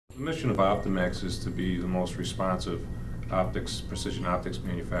The mission of Optimax is to be the most responsive precision optics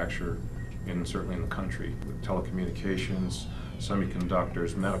manufacturer certainly in the country, with telecommunications,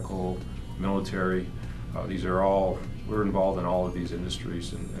 semiconductors, medical, military. We're involved in all of these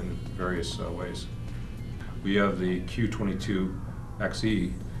industries in various ways. We have the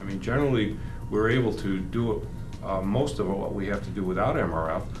Q22-XE. I mean, generally, we're able to do most of what we have to do without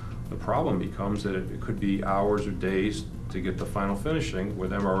MRF. The problem becomes that it could be hours or days to get the final finishing.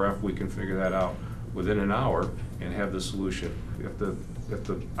 With MRF, we can figure that out within an hour and have the solution. If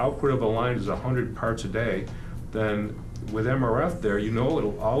the output of a line is 100 parts a day, then with MRF there, you know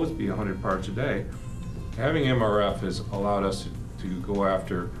it'll always be 100 parts a day. Having MRF has allowed us to go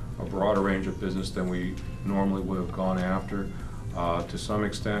after a broader range of business than we normally would have gone after. To some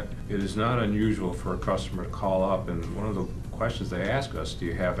extent, it is not unusual for a customer to call up, and one of the questions they ask us, do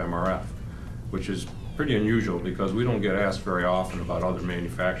you have MRF? Which is pretty unusual because we don't get asked very often about other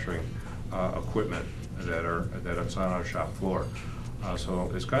manufacturing equipment that's on our shop floor.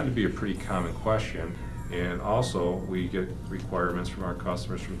 So it's got to be a pretty common question. And also, we get requirements from our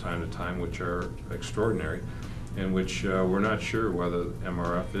customers from time to time which are extraordinary, in which we're not sure whether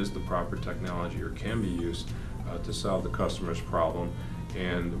MRF is the proper technology or can be used to solve the customer's problem.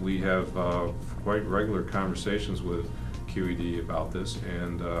 And we have quite regular conversations with QED about this,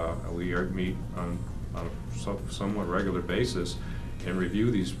 and we meet on a somewhat regular basis and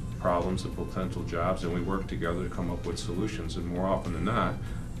review these problems and potential jobs, and we work together to come up with solutions. And more often than not,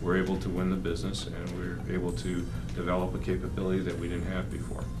 we're able to win the business, and we're able to develop a capability that we didn't have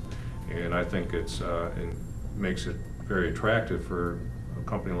before. And I think it makes it very attractive for a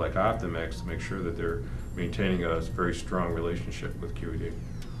company like Optimax to make sure that they're maintaining a very strong relationship with QED.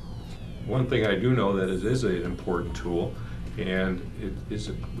 One thing I do know that it is an important tool, and it is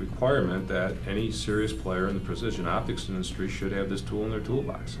a requirement that any serious player in the precision optics industry should have this tool in their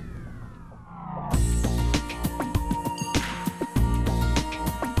toolbox.